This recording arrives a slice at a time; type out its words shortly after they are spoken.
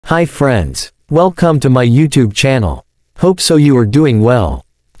Hi friends. Welcome to my YouTube channel. Hope so you are doing well.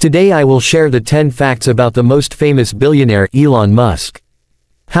 Today I will share the 10 facts about the most famous billionaire Elon Musk.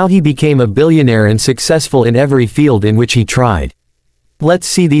 How he became a billionaire and successful in every field in which he tried. Let's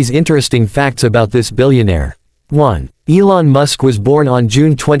see these interesting facts about this billionaire. 1. Elon Musk was born on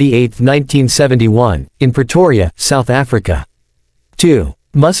June 28, 1971, in Pretoria, South Africa. 2.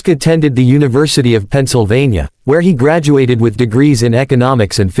 Musk attended the University of Pennsylvania, where he graduated with degrees in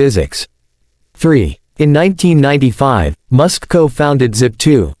economics and physics. 3. In 1995, Musk co-founded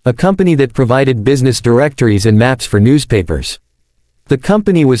Zip2, a company that provided business directories and maps for newspapers. The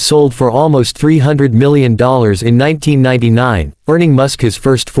company was sold for almost $300 million in 1999, earning Musk his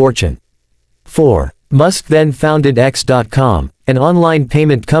first fortune. 4. Musk then founded X.com, an online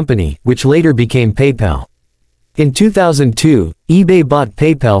payment company, which later became PayPal. In 2002, eBay bought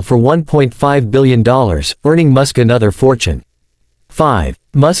PayPal for $1.5 billion, earning Musk another fortune. 5.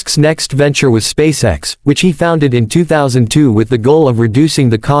 Musk's next venture was SpaceX, which he founded in 2002 with the goal of reducing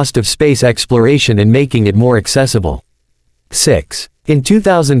the cost of space exploration and making it more accessible. 6. In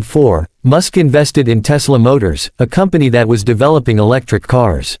 2004, Musk invested in Tesla Motors, a company that was developing electric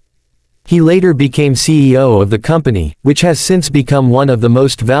cars. He later became CEO of the company, which has since become one of the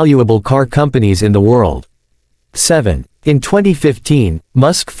most valuable car companies in the world. 7. In 2015,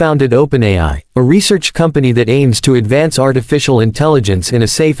 Musk founded OpenAI, a research company that aims to advance artificial intelligence in a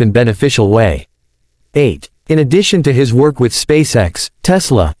safe and beneficial way. 8. In addition to his work with SpaceX,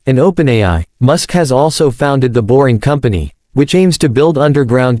 Tesla, and OpenAI, Musk has also founded The Boring Company, which aims to build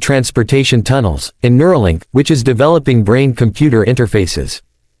underground transportation tunnels, and Neuralink, which is developing brain-computer interfaces.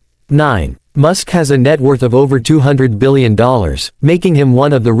 9. Musk has a net worth of over $200 billion, making him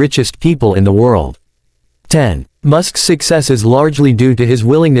one of the richest people in the world. 10. Musk's success is largely due to his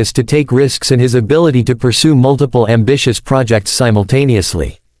willingness to take risks and his ability to pursue multiple ambitious projects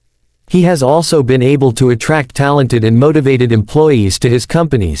simultaneously. He has also been able to attract talented and motivated employees to his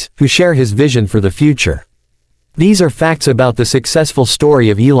companies, who share his vision for the future. These are facts about the successful story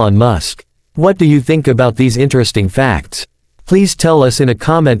of Elon Musk. What do you think about these interesting facts? Please tell us in a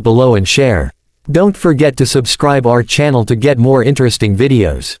comment below and share. Don't forget to subscribe our channel to get more interesting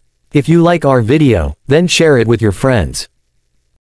videos. If you like our video, then share it with your friends.